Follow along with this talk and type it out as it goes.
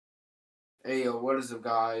Hey yo, what is up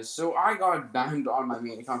guys? So I got banned on my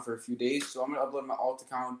main account for a few days, so I'm gonna upload my alt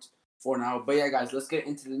account for now. But yeah guys, let's get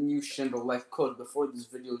into the new Shindo life code before this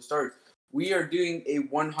video starts. We are doing a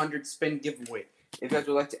 100 spin giveaway. If you guys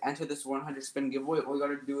would like to enter this 100 spin giveaway, all you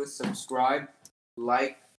gotta do is subscribe,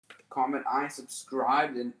 like, comment I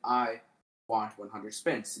subscribed, and I want 100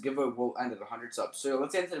 spins. The giveaway will end at 100 subs. So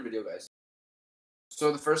let's get into the video guys.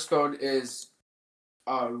 So the first code is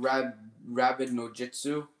Rabid no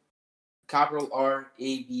Jitsu. Capital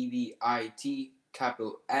RABBIT,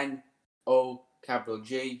 capital NO, capital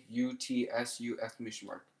JUTSU, exclamation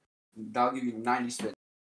mark. That'll give you 90 spins.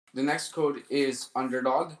 The next code is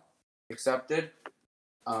underdog, accepted.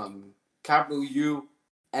 Capital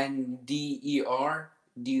UNDERDOG,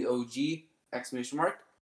 exclamation mark.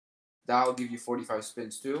 That'll give you 45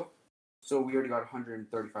 spins too. So we already got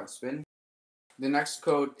 135 spins. The next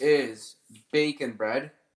code is bacon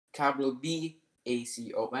bread, capital BACON,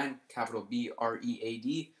 capital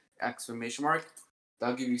BREAD, exclamation mark.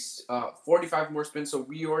 That'll give you 45 more spins, so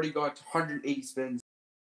we already got 180 spins.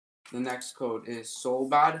 The next code is Soul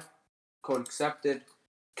Bad, code accepted,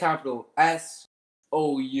 capital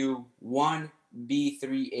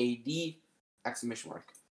SOU1B3AD, exclamation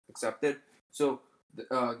mark, accepted. So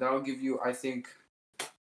that'll give you, I think,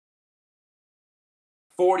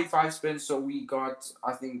 45 spins, so we got,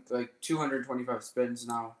 I think, like 225 spins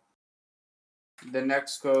now. The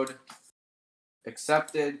next code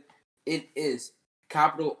accepted. It is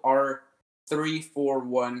capital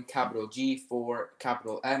R341, capital G4,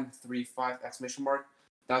 capital M35, exclamation mark.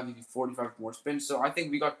 That'll give you 45 more spins. So I think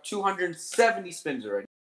we got 270 spins already.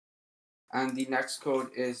 And the next code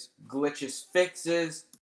is glitches fixes,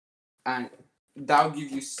 and that'll give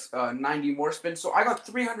you 90 more spins. So I got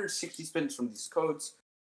 360 spins from these codes.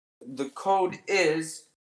 The code is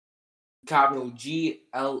capital GLITCHES,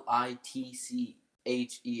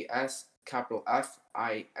 capital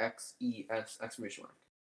FIXES, exclamation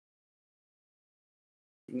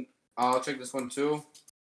mark. I'll check this one too.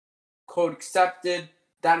 Code accepted.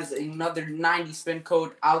 That is another 90 spin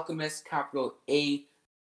code. Alchemist, capital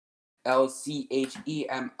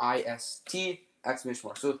ALCHEMIST, exclamation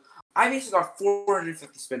mark. So I basically got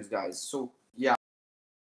 450 spins, guys. So yeah,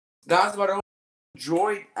 that's about it.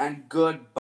 Enjoy and goodbye.